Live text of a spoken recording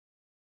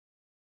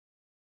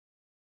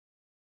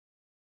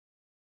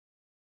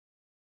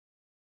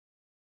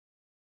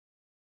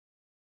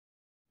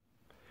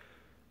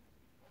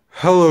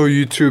Hello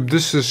YouTube,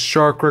 this is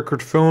Shark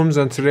Record Films,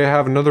 and today I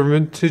have another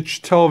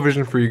vintage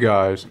television for you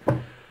guys.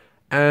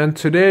 And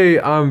today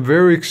I'm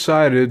very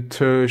excited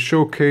to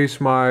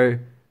showcase my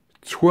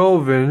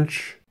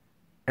 12-inch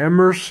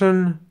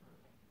Emerson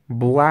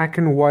black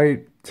and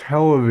white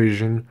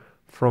television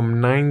from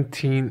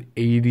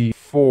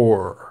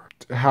 1984.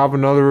 I have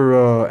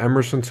another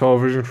Emerson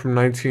television from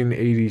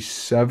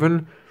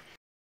 1987,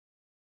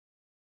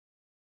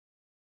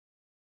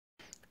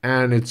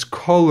 and it's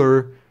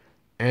color.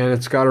 And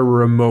it's got a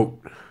remote.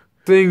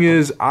 Thing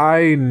is,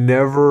 I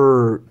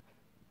never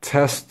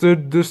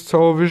tested this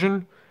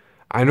television.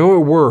 I know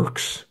it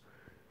works,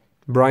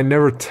 but I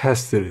never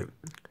tested it.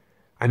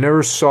 I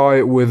never saw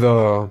it with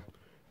a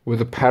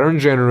pattern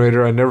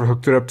generator. I never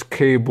hooked it up to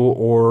cable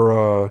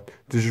or a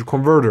digital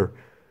converter.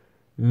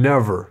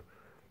 Never.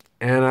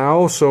 And I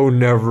also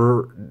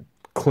never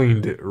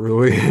cleaned it,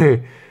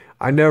 really.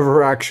 I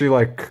never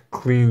actually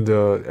cleaned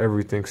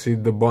everything. See,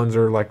 the buttons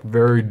are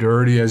very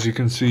dirty, as you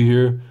can see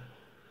here.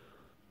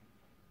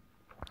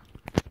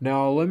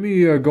 Now, let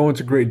me go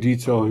into great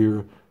detail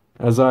here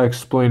as I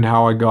explain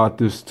how I got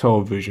this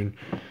television.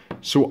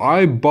 So,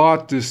 I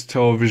bought this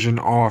television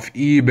off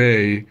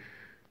eBay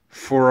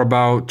for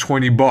about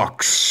 20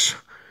 bucks.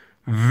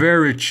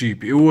 Very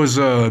cheap. It was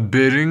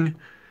bidding.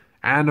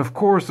 And, of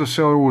course, the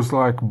seller was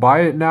like,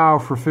 buy it now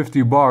for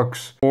 50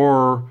 bucks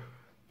or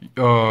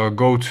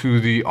go to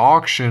the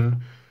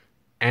auction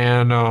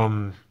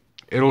and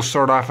it'll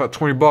start off at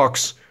 20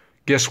 bucks.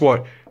 Guess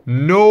what?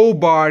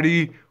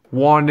 Nobody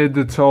wanted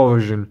the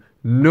television.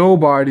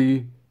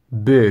 Nobody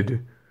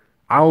bid.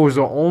 I was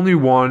the only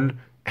one,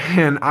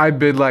 and I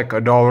bid like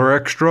 $1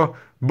 extra.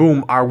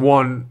 Boom, I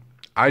won.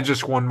 I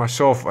just won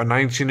myself a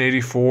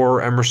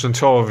 1984 Emerson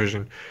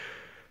television.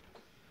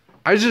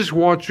 I just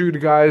want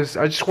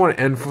to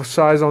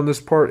emphasize on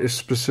this part is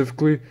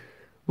specifically,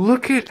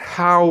 look at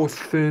how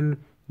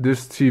thin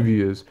this TV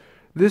is.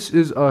 This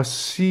is a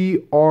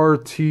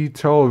CRT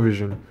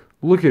television.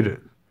 Look at it.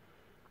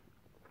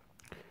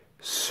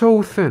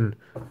 So thin.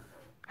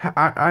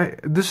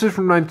 This is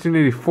from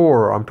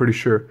 1984, I'm pretty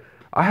sure.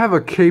 I have a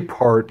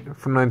K-part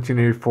from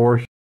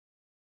 1984.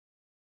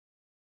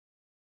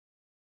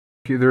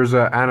 There's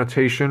an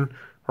annotation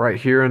right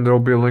here, and there'll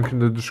be a link in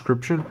the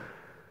description.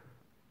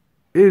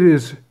 It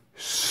is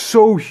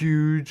so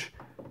huge.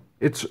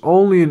 It's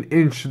only an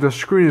inch. The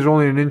screen is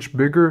only an inch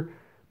bigger,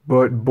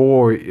 but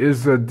boy,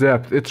 is the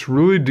depth. It's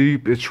really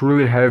deep, it's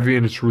really heavy,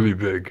 and it's really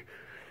big.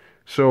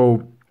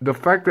 So, the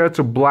fact that it's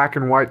a black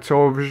and white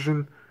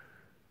television,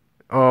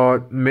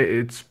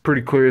 it's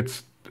pretty clear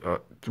it's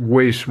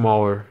way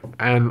smaller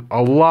and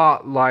a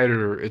lot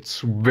lighter.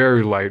 It's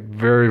very light,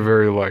 very,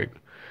 very light.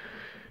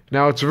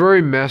 Now, it's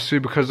very messy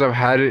because I've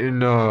had it in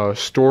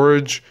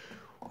storage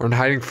or in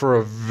hiding for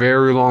a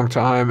very long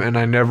time, and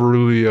I never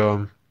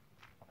really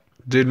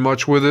did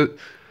much with it.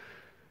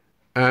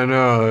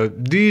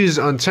 And these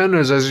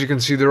antennas, as you can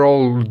see, they're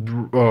all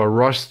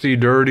rusty,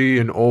 dirty,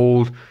 and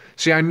old.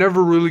 See, I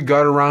never really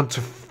got around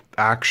to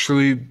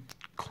actually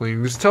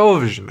cleaning this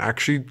television,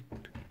 actually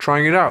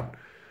trying it out.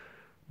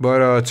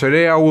 But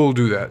today I will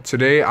do that.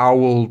 Today I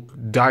will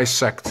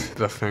dissect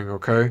the thing,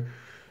 okay?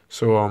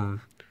 So,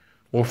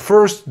 we'll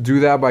first do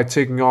that by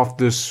taking off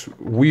this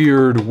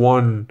weird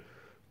one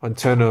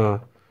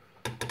antenna,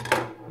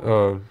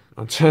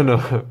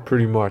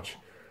 pretty much.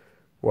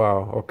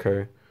 Wow,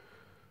 okay.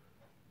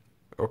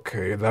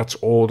 Okay, that's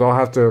old. I'll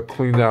have to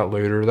clean that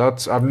later.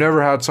 I've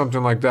never had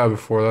something like that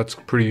before. That's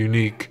pretty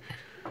unique.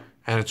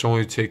 And it's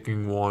only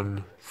taking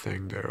one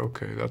thing there.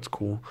 Okay, that's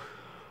cool.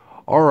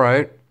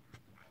 Alright.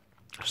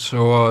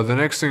 So, the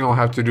next thing I'll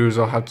have to do is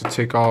I'll have to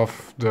take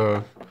off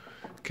the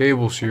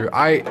cables here.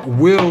 I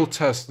will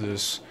test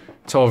this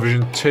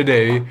television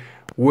today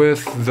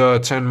with the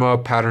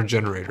Tenma pattern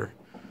generator.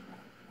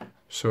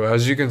 So,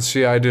 as you can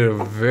see, I did a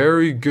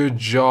very good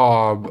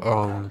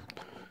job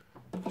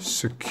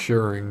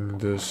securing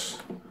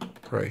this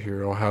right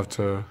here. I'll have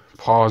to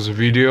pause the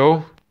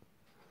video.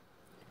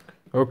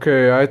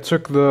 Okay, I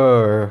took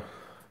the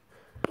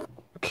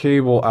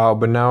cable out,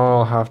 but now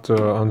I'll have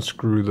to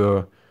unscrew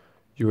the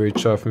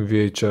UHF and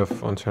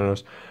VHF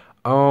antennas.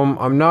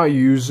 I'm not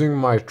using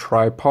my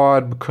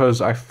tripod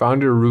because I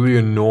found it really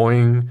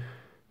annoying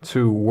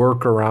to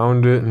work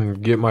around it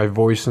and get my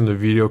voice in the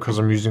video because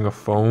I'm using a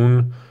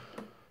phone.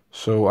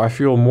 So I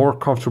feel more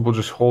comfortable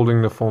just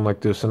holding the phone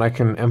like this, and I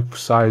can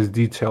emphasize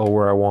detail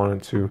where I want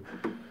it to.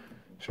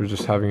 So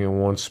just having it in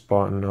one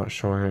spot and not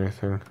showing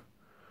anything.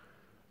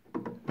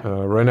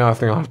 Right now I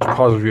think I'll have to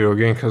pause the video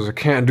again because I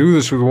can't do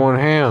this with one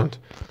hand.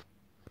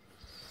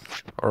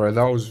 Alright,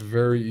 that was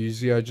very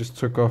easy. I just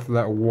took off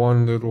that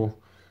one little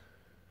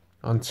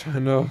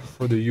antenna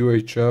for the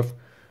UHF.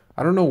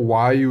 I don't know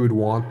why you would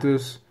want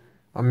this.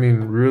 I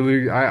mean,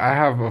 really, I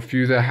have a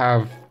few that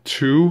have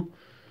two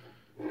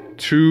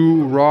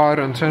rod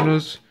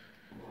antennas,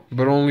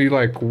 but only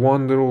like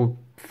one little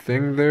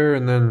thing there,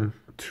 and then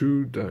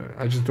two.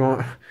 I just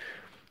don't.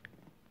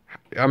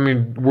 I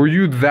mean, were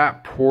you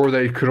that poor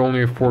that you could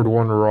only afford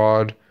one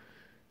rod?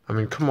 I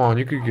mean, come on,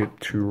 you could get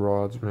two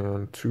rods,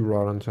 man. 2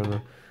 rod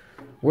antenna.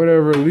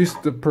 whatever. At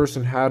least the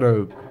person had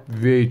a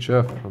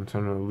VHF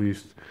antenna. At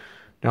least.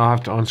 Now I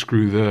have to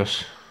unscrew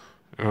this.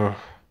 Ugh.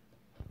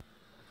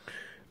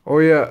 Oh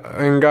yeah,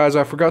 and guys,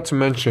 I forgot to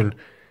mention.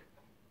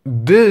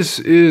 This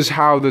is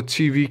how the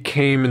TV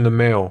came in the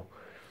mail.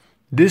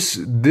 This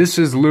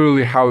is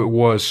literally how it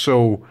was.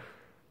 So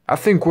I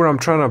think what I'm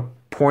trying to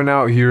point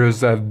out here is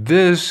that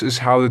this is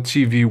how the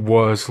TV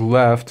was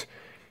left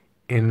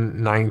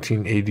in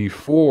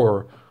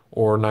 1984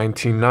 or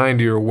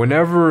 1990 or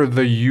whenever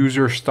the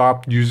user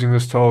stopped using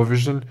this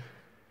television.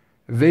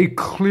 They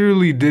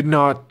clearly did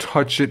not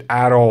touch it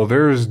at all.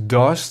 There is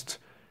dust.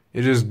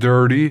 It is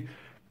dirty.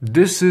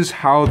 This is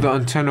how the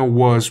antenna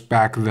was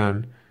back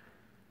then.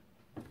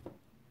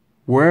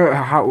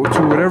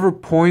 To whatever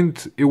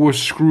point it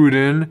was screwed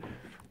in,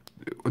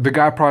 the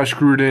guy probably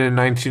screwed it in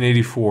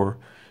 1984.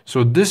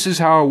 So this is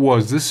how it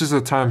was. This is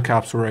a time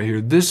capsule right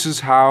here. This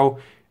is how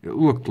it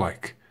looked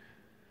like.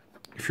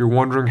 If you're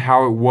wondering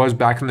how it was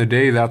back in the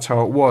day, that's how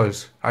it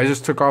was. I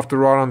just took off the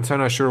rod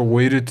antenna. I should have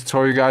waited to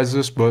tell you guys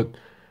this, but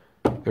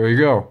there you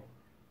go.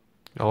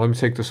 Now let me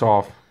take this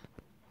off.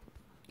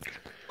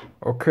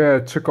 Okay, I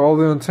took all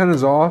the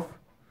antennas off.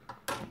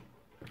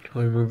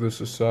 Let me move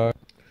this aside.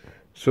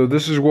 So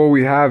this is what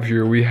we have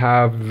here. We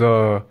have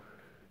the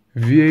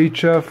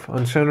VHF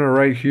antenna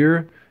right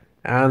here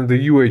and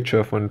the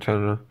UHF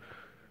antenna.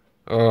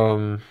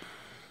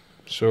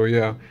 So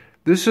yeah,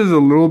 this is a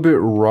little bit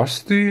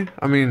rusty.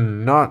 I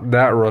mean, not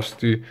that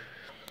rusty.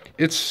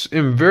 It's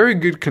in very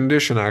good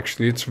condition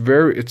actually. It's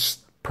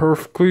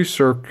perfectly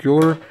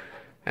circular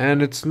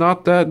and it's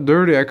not that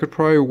dirty. I could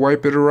probably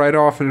wipe it right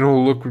off and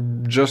it'll look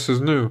just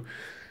as new.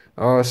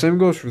 Same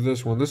goes for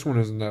this one. This one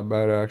isn't that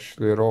bad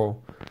actually at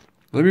all.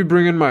 Let me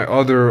bring in my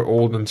other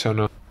old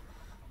antenna.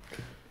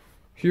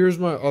 Here's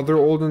my other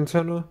old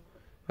antenna.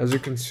 As you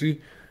can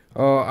see,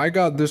 I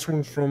got this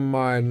one from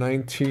my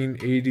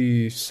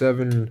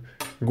 1987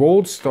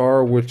 Gold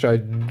Star, which I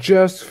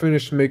just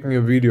finished making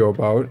a video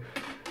about.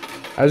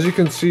 As you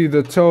can see,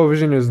 the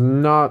television is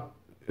not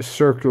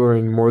circular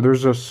anymore.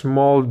 There's a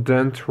small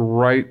dent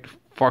right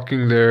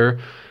fucking there,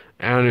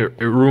 and it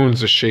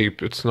ruins the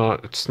shape. It's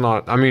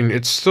not, I mean,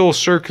 it's still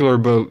circular,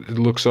 but it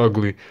looks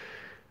ugly.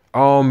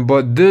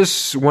 But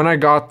this, when I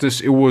got this,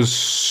 it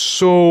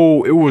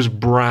was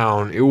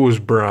brown. It was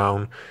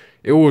brown.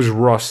 It was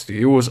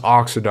rusty. It was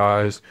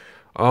oxidized.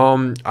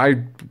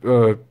 I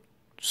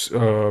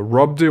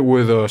rubbed it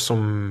with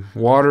some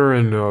water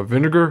and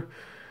vinegar,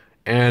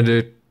 and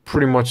it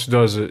pretty much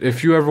does it.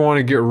 If you ever want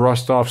to get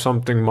rust off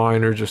something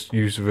minor, just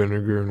use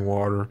vinegar and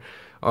water.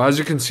 As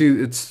you can see,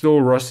 it's still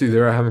rusty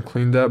there. I haven't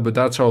cleaned that, but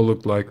that's how it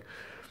looked like.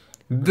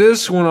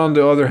 This one, on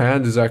the other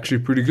hand, is actually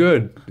pretty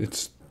good.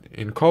 It's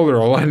in color.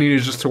 All I need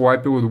is just to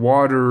wipe it with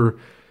water,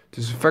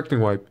 disinfecting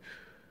wipe.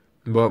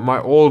 But my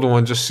old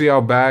one, just see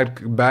how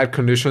bad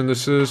condition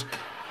this is.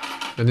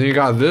 And then you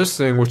got this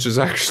thing, which is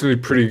actually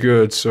pretty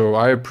good, so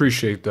I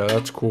appreciate that.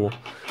 That's cool.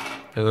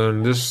 And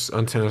then this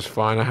antenna is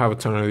fine. I have a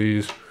ton of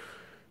these,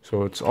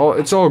 so it's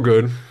all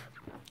good.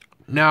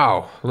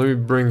 Now let me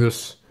bring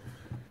this.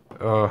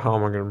 How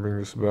am I gonna bring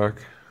this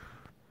back?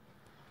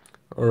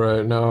 All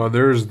right, now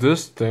there's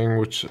this thing,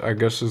 which I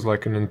guess is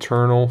like an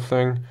internal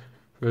thing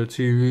for the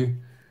TV.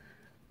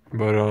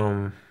 But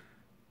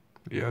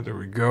yeah, there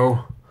we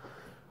go.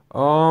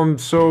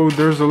 So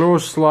there's a little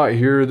slot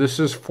here. This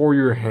is for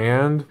your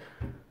hand.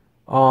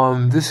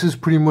 This is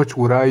pretty much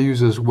what I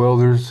use as well.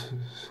 There's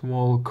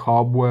small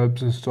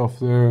cobwebs and stuff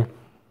there.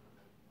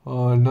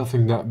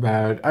 Nothing that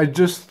bad. I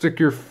just stick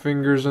your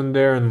fingers in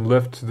there and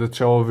lift the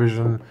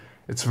television.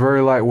 It's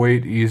very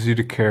lightweight, easy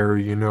to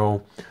carry, you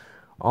know.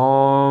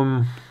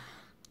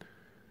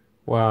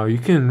 Wow, you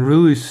can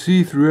really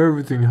see through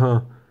everything,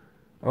 huh?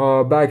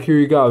 Back here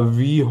you got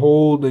V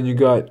hold and you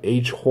got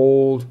H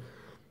hold.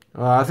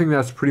 I think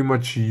that's pretty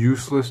much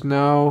useless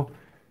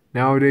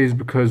nowadays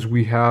because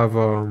we have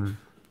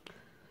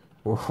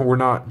we're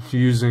not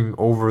using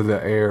over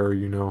the air,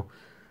 you know,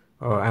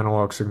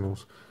 analog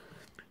signals.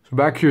 So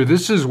back here,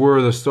 this is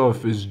where the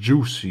stuff is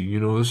juicy, you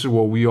know. This is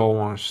what we all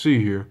want to see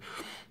here.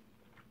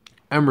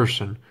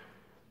 Emerson,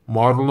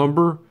 model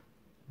number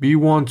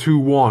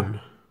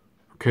B121.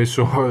 Okay,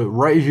 so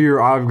right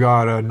here I've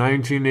got a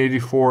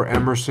 1984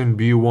 Emerson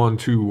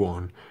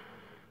B121,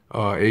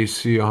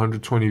 AC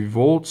 120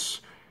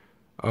 volts,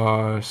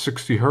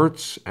 60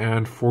 hertz,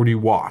 and 40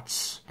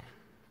 watts.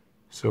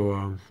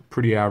 So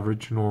pretty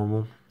average,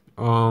 normal.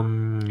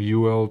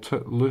 UL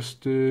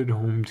listed,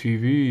 home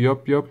TV,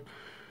 yup.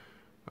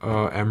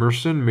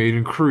 Emerson, made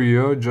in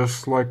Korea,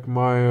 just like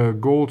my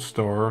Gold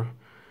Star.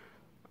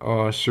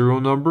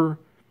 Serial number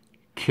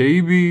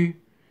KB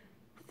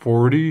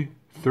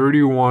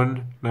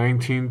 4031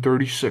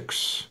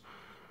 1936.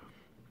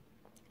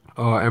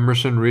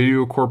 Emerson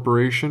Radio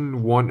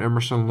Corporation, 1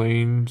 Emerson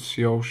Lane,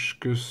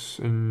 Sealskis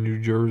in New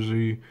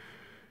Jersey.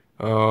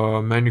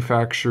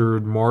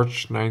 Manufactured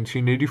March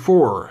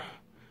 1984.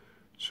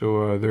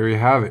 So there you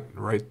have it,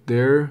 right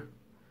there.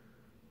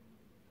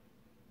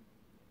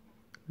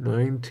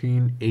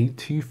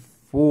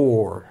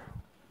 1984.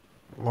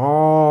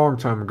 Long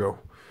time ago.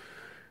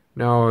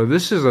 Now,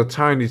 this is a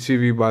tiny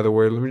TV, by the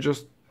way. Let me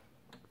just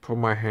put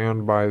my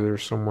hand by there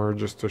somewhere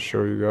just to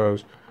show you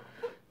guys.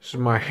 This is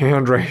my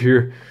hand right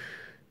here.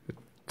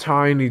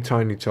 Tiny,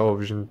 tiny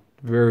television.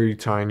 Very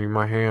tiny.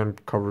 My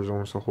hand covers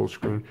almost the whole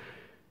screen.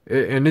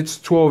 And it's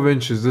 12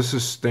 inches. This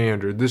is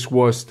standard. This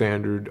was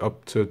standard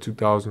up to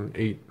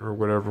 2008 or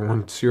whatever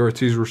when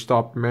CRTs were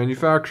stopped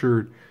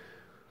manufactured.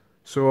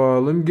 So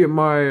let me get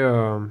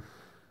my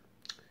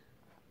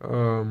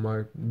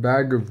my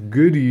bag of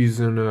goodies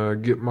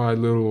and get my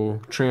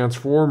little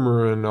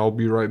transformer, and I'll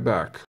be right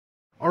back.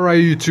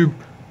 Alright, YouTube,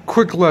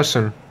 quick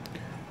lesson.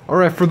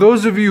 Alright, for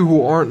those of you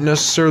who aren't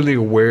necessarily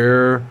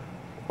aware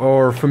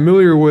or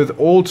familiar with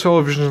old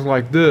televisions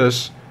like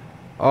this,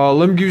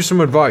 let me give you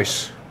some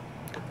advice.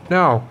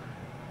 Now,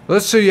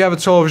 let's say you have a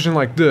television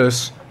like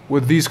this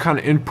with these kind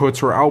of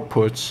inputs or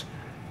outputs,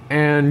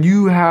 and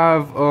you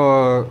have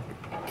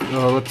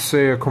let's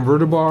say a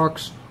converter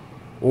box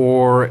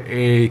or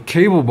a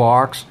cable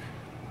box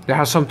that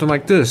has something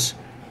like this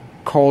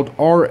called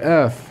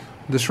RF,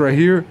 this right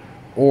here,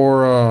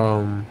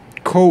 or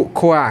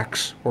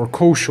coax or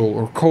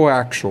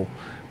coaxial,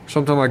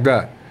 something like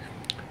that.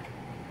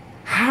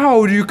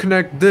 How do you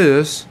connect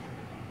this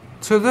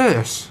to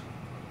this?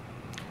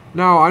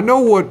 Now, I know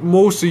what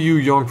most of you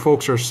young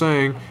folks are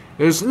saying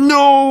is,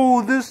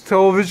 no, this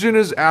television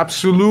is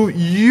absolute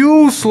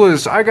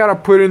useless. I gotta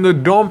put it in the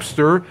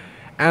dumpster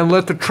and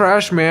let the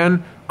trash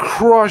man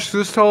crush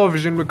this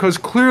television because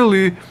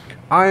clearly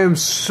I am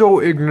so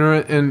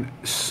ignorant and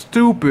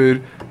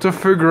stupid to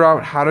figure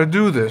out how to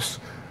do this.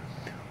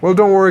 Well,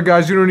 don't worry,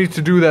 guys, you don't need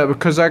to do that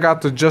because I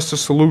got just a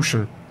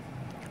solution.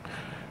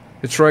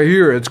 It's right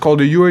here. It's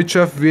called a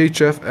UHF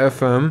VHF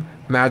FM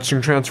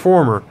matching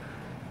transformer.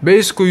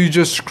 Basically, you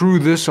just screw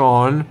this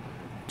on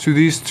to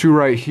these two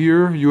right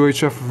here,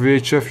 UHF or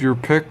VHF, your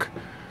pick,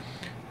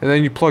 and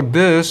then you plug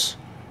this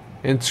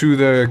into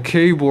the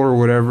cable or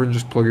whatever and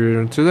just plug it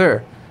into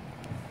there.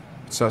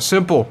 It's that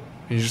simple.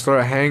 You just let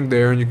it hang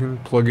there and you can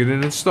plug it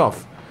in and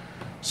stuff.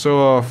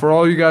 So for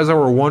all you guys that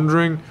were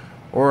wondering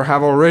or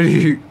have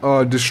already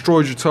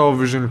destroyed your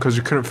television because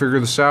you couldn't figure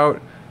this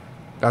out,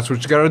 that's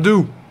what you gotta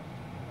do.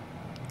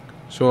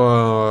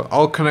 So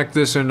I'll connect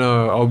this and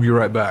I'll be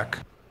right back.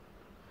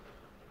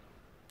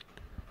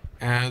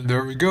 And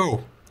there we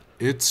go.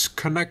 It's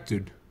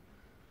connected.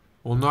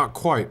 Well, not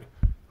quite.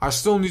 I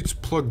still need to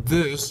plug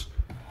this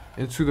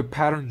into the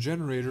pattern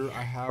generator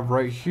I have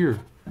right here.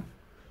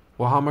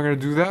 Well, how am I going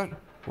to do that?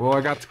 Well,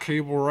 I got the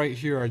cable right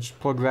here. I just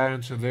plug that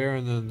into there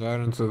and then that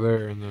into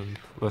there, and then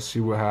let's see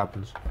what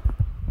happens.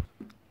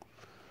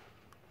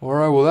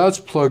 Alright, well, that's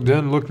plugged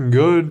in, looking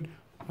good.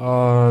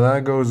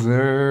 That goes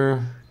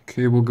there,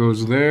 cable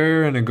goes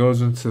there, and it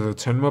goes into the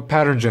Tenma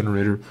pattern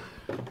generator.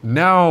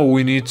 Now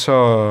we need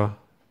to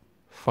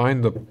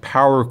find the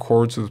power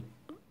cord to the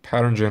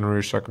pattern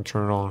generator so I can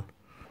turn it on.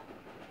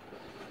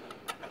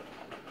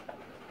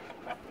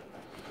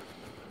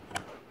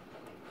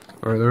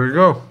 Alright, there we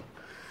go.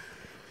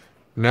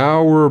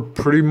 Now we're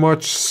pretty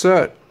much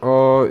set.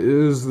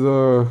 Is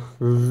the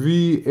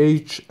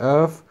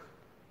VHF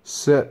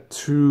set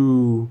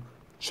to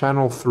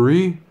channel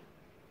 3?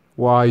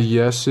 Why,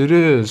 yes it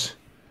is.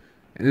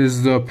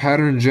 Is the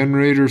pattern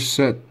generator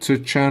set to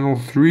channel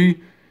 3?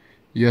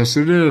 Yes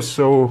it is.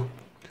 So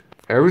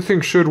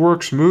everything should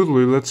work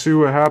smoothly. Let's see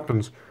what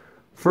happens.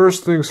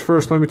 First things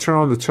first, let me turn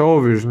on the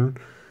television.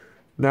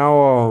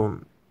 Now,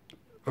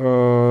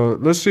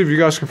 let's see if you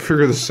guys can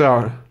figure this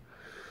out.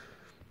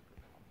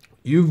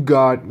 You've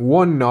got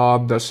one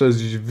knob that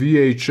says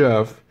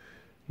VHF,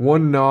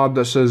 one knob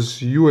that says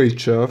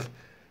UHF,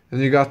 and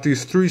you got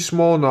these three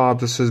small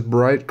knobs that says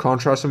bright,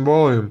 contrast, and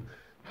volume.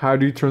 How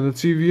do you turn the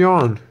TV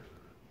on?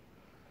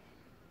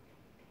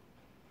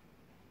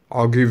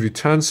 I'll give you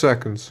 10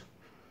 seconds.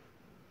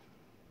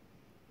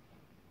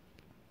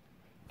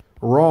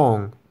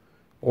 Wrong.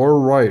 Or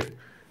right.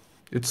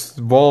 It's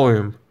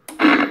volume.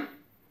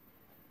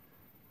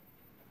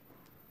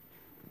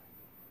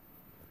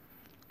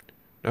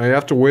 Now you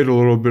have to wait a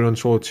little bit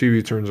until the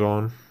TV turns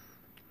on.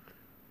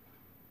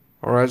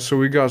 Alright, so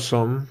we got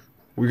something.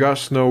 We got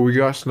snow,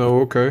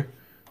 okay.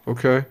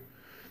 Okay.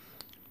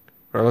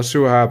 Alright, let's see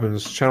what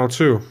happens. Channel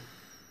 2.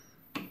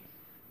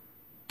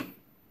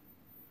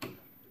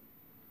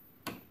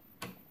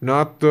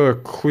 Not the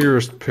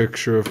clearest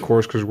picture, of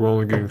course, because we're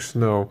only getting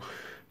snow.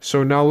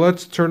 So now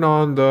let's turn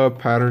on the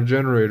pattern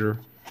generator.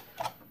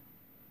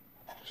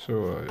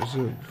 So, is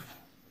it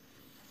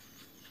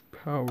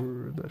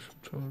power? That's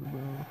what I'm talking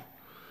about.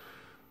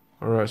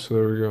 Alright, so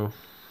there we go.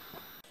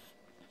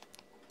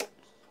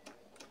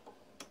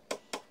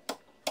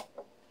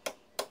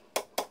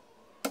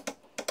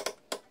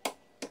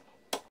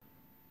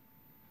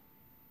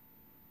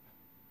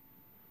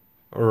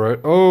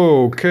 Alright,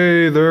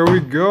 okay, there we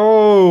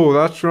go.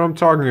 That's what I'm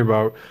talking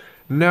about.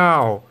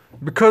 Now,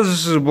 because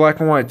this is a black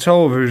and white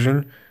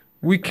television,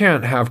 we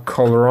can't have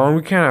color on,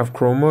 we can't have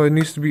chroma, it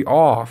needs to be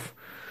off.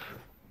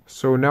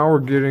 So now we're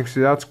getting,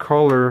 see, that's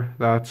color,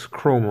 that's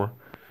chroma.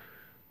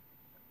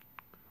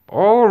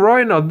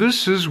 Alright, now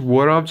this is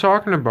what I'm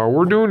talking about.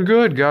 We're doing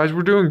good, guys,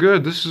 we're doing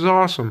good. This is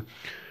awesome.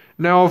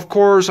 Now, of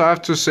course, I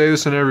have to say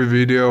this in every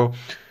video.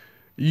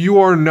 You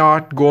are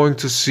not going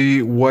to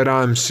see what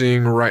I'm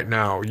seeing right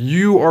now.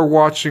 You are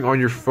watching on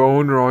your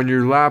phone or on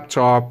your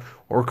laptop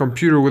or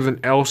computer with an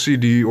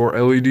LCD or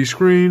LED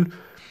screen.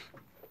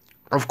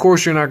 Of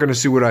course, you're not going to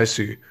see what I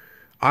see.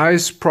 I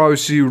probably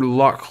see a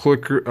lot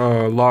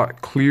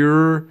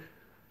clearer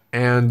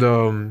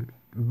and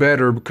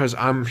better because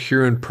I'm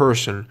here in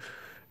person.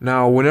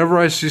 Now, whenever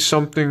I see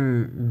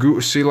something,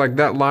 see like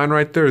that line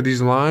right there,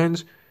 these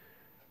lines,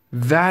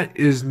 that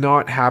is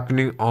not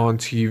happening on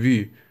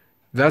TV.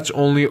 That's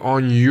only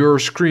on your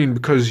screen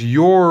because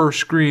your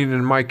screen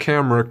and my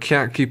camera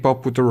can't keep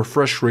up with the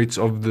refresh rates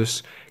of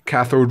this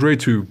cathode ray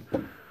tube.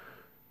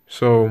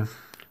 So,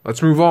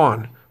 let's move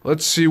on.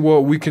 Let's see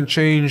what we can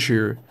change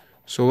here.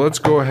 So let's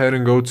go ahead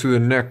and go to the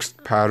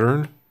next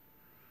pattern.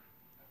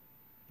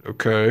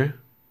 Okay.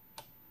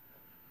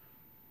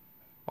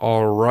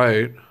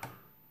 Alright.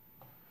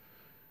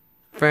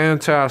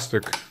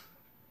 Fantastic.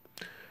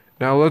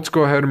 Now let's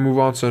go ahead and move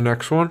on to the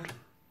next one.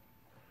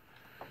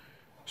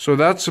 So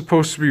that's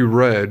supposed to be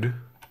red.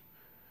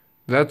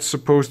 That's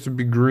supposed to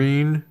be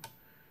green.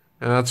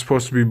 And that's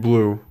supposed to be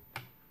blue.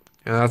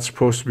 And that's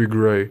supposed to be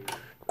gray.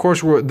 Of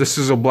course, this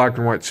is a black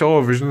and white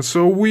television,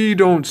 so we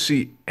don't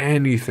see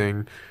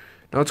anything.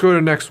 Now let's go to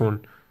the next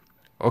one.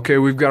 Okay,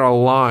 we've got a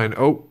line.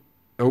 Oh,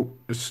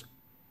 is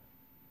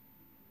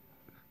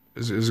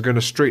it going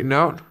to straighten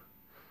out?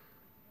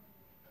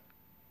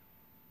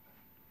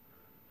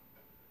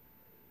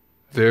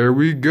 There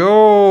we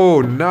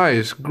go.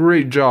 Nice.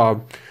 Great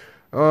job.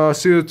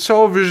 See, the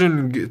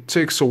television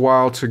takes a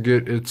while to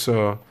get its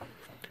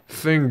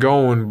thing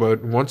going,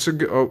 but once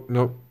it oh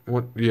no,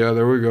 yeah,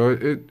 there we go.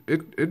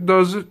 It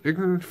does it. It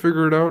can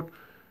figure it out.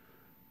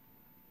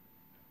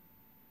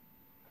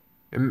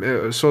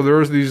 And so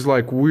there's these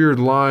like weird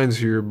lines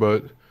here,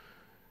 but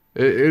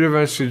it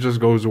eventually just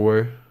goes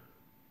away.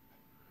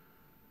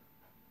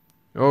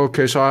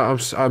 Okay, so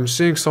I'm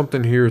seeing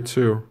something here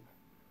too.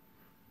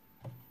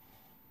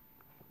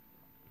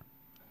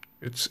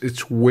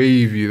 It's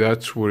wavy.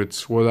 That's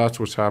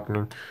what's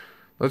happening.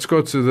 Let's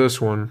go to this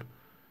one.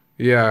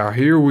 Yeah,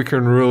 here we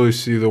can really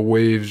see the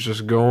waves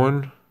just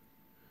going.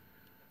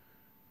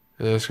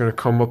 And it's gonna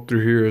come up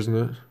through here, isn't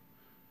it?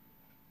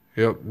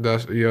 Yep,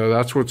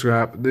 that's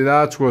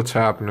what's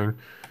happening.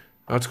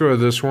 Let's go to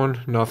this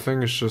one.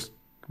 Nothing. It's just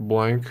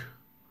blank.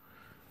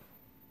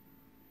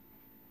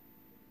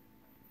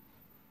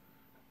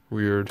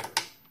 Weird.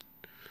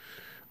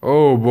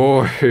 Oh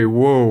boy,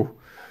 whoa.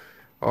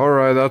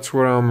 Alright, that's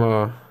what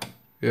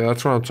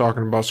that's what I'm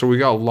talking about. So we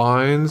got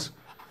lines.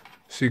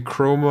 See,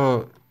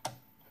 chroma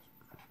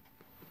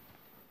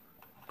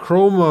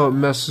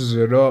messes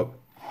it up.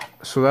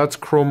 So that's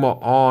chroma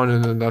on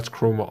and then that's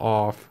chroma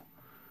off.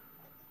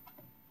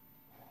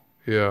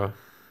 Yeah.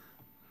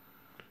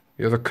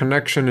 Yeah, the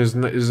connection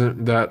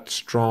isn't that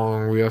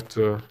strong. We have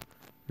to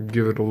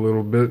give it a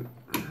little bit.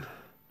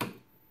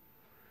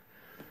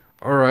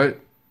 Alright.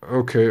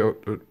 Okay.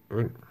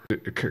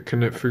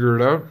 Can it figure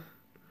it out?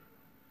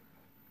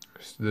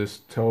 This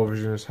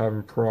television is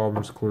having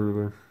problems,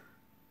 clearly.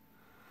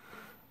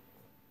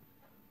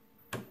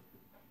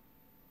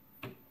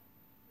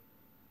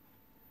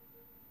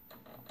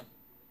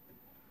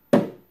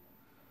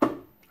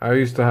 I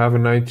used to have a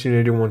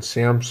 1981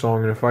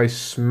 Samsung, and if I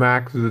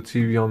smacked the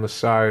TV on the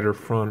side or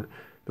front,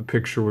 the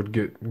picture would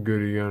get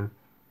good again.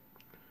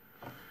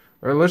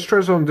 Alright, let's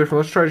try something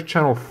different. Let's try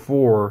channel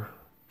 4.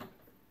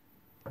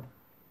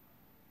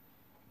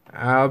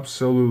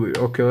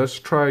 Absolutely. Okay, let's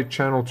try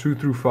channel 2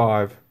 through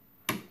 5.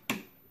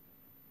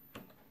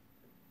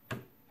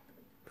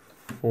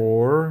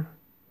 4.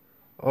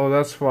 Oh,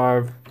 that's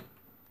 5.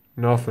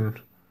 Nothing.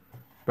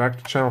 Back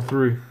to channel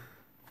 3.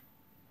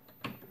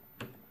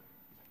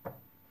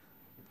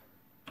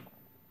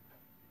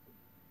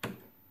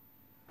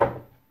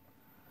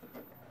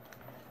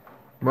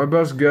 My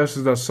best guess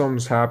is that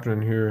something's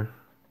happening here.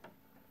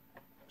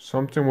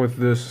 Something with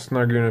this, it's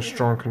not getting a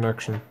strong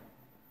connection.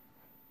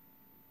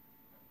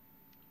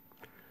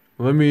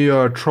 Let me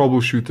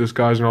troubleshoot this,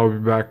 guys, and I'll be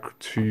back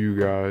to you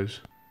guys.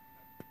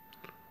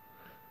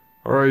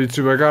 Alright,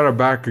 YouTube, I got it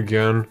back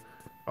again.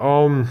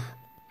 Now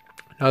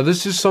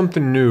this is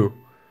something new,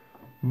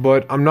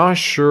 but I'm not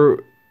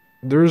sure.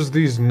 There's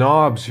these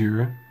knobs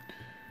here,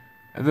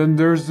 and then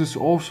there's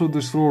also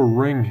this little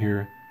ring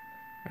here,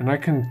 and I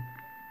can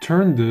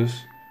turn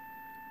this,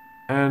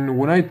 and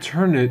when I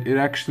turn it, it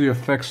actually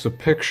affects the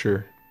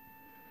picture,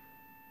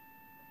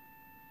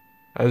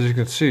 as you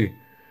can see.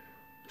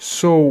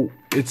 So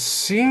it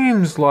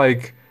seems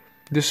like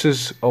this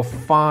is a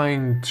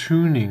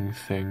fine-tuning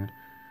thing.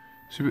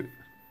 See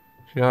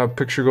how the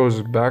picture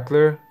goes back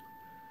there?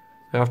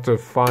 I have to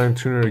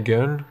fine-tune it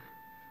again.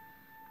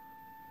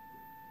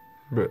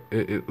 But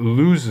it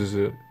loses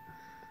it.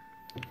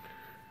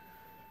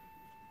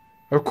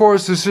 Of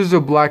course, this is a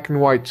black and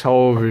white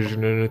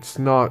television, and it's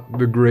not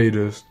the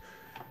greatest.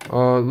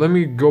 Let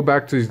me go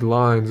back to these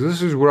lines.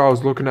 This is what I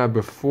was looking at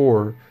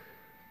before,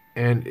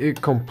 and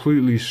it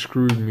completely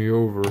screwed me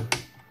over.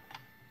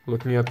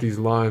 Looking at these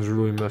lines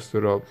really messed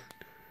it up.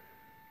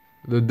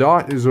 The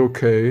dot is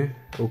okay.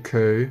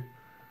 Okay.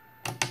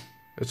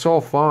 It's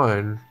all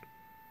fine.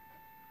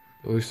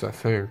 At least I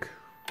think.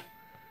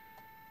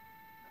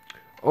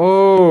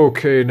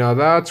 Okay, now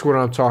that's what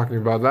I'm talking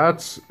about.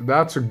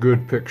 That's a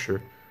good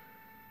picture.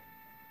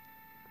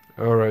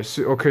 Alright,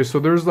 okay, so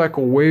there's like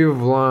a wave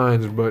of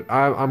lines, but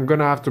I'm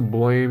gonna have to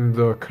blame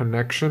the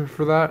connection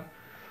for that.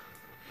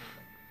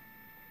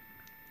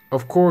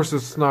 Of course,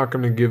 it's not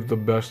gonna give the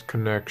best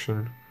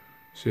connection.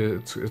 See,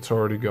 it's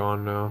already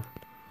gone now.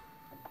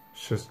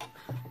 It's just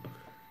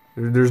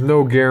there's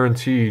no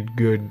guaranteed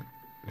good.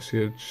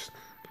 See, it's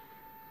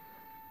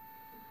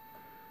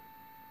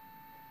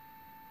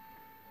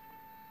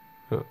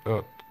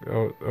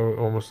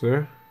almost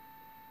there.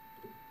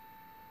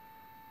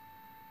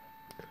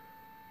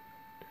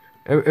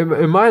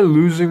 Am I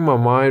losing my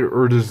mind,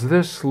 or does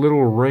this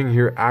little ring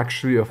here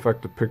actually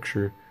affect the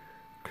picture?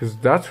 Because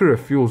that's what it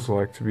feels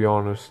like, to be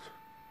honest.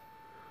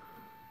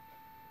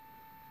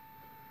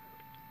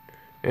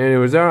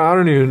 Anyways, I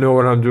don't even know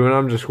what I'm doing.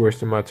 I'm just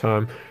wasting my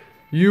time.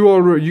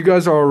 You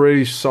guys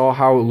already saw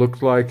how it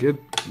looked like. It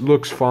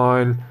looks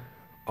fine.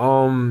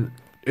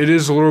 It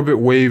is a little bit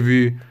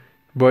wavy,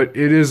 but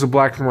it is a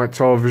black and white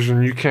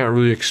television. You can't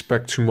really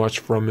expect too much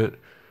from it.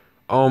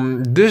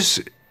 This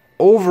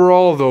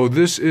overall though,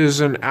 this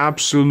is an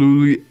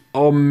absolutely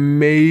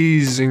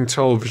amazing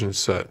television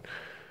set.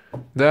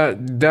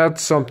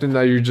 That's something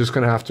that you're just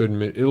gonna have to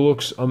admit. It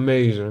looks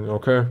amazing,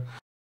 okay?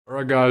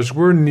 Alright guys,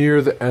 we're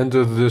near the end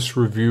of this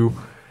review,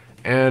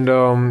 and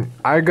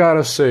I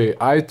gotta say,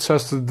 I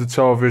tested the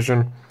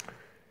television.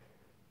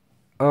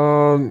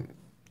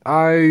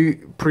 I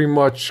pretty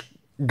much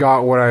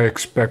got what I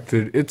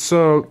expected. It's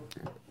a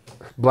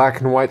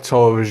black and white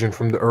television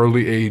from the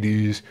early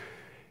 80s.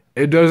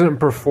 It doesn't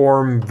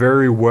perform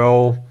very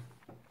well.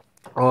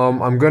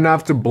 I'm gonna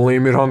have to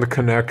blame it on the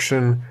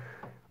connection.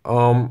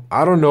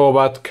 I don't know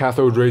about the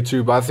cathode ray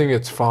tube. I think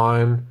it's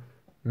fine.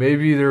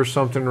 Maybe there's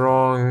something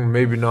wrong,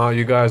 maybe not.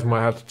 You guys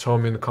might have to tell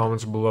me in the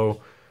comments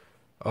below.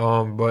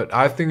 But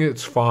I think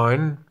it's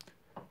fine.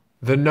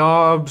 The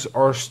knobs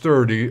are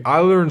sturdy. I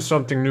learned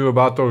something new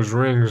about those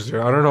rings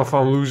there. I don't know if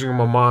I'm losing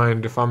my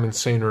mind, if I'm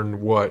insane or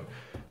what.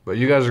 But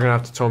you guys are going to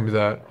have to tell me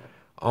that.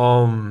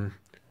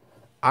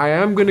 I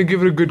am going to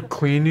give it a good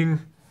cleaning.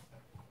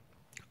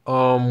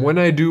 When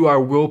I do, I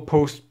will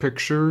post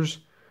pictures.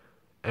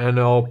 And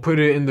I'll put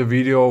it in the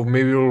video.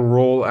 Maybe it'll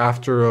roll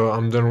after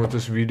I'm done with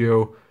this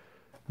video.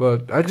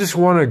 But I just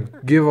want to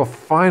give a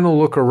final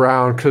look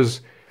around,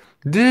 because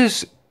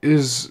this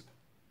is,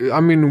 I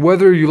mean,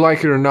 whether you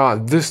like it or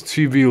not, this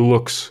TV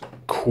looks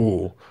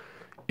cool.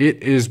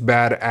 It is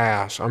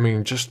badass. I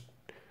mean, just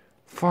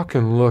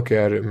fucking look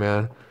at it,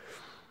 man.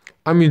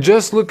 I mean,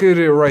 just look at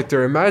it right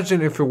there.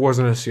 Imagine if it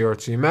wasn't a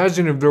CRT.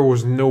 Imagine if there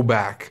was no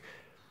back.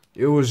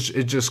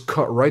 It just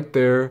cut right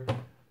there,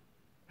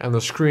 and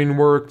the screen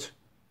worked.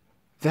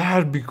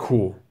 That'd be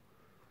cool.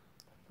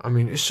 I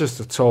mean, it's just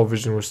a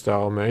television with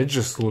style, man. It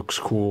just looks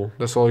cool.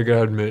 That's all you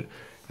gotta admit.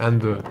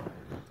 And the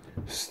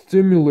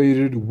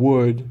stimulated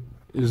wood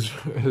is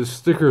his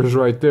stickers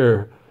right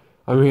there.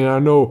 I mean, I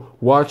know.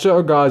 Watch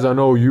out, guys. I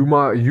know you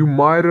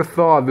might have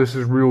thought this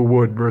is real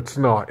wood, but it's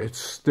not. It's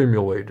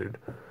stimulated.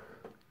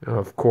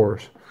 Of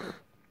course.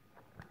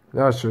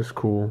 That's just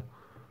cool.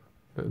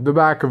 The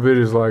back of it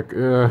is like,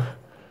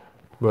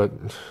 but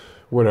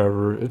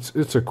whatever.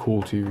 It's a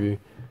cool TV.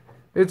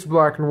 It's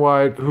black and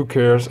white. Who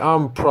cares?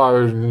 I'm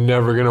probably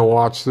never going to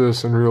watch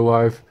this in real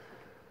life.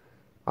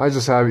 I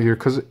just have it here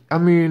because, I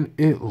mean,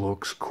 it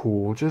looks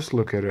cool. Just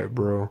look at it,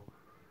 bro.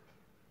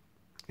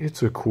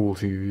 It's a cool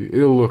TV.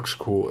 It looks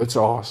cool. It's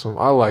awesome.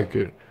 I like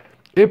it.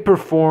 It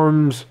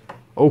performs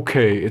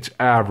okay. It's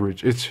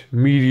average. It's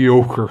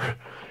mediocre.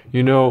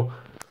 You know,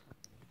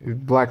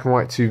 black and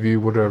white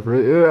TV,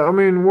 whatever. I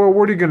mean, well,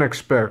 what are you going to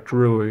expect,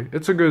 really?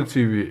 It's a good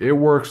TV. It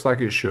works like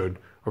it should,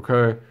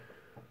 okay?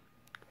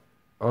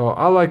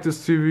 I like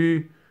this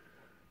TV,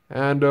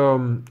 and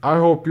I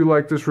hope you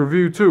like this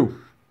review too.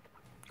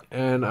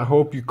 And I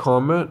hope you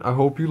comment, I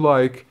hope you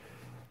like,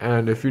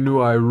 and if you're new,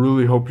 I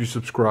really hope you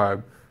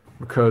subscribe,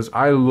 because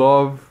I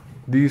love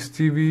these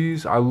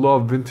TVs, I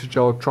love vintage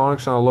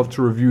electronics, and I love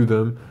to review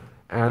them,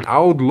 and I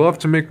would love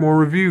to make more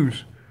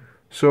reviews.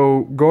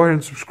 So go ahead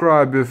and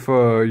subscribe if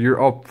you're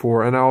up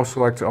for it, and I also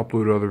like to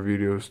upload other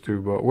videos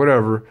too, but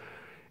whatever.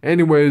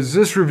 Anyways,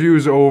 this review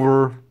is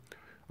over.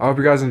 I hope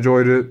you guys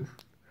enjoyed it.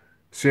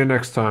 See you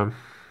next time.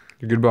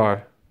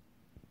 Goodbye.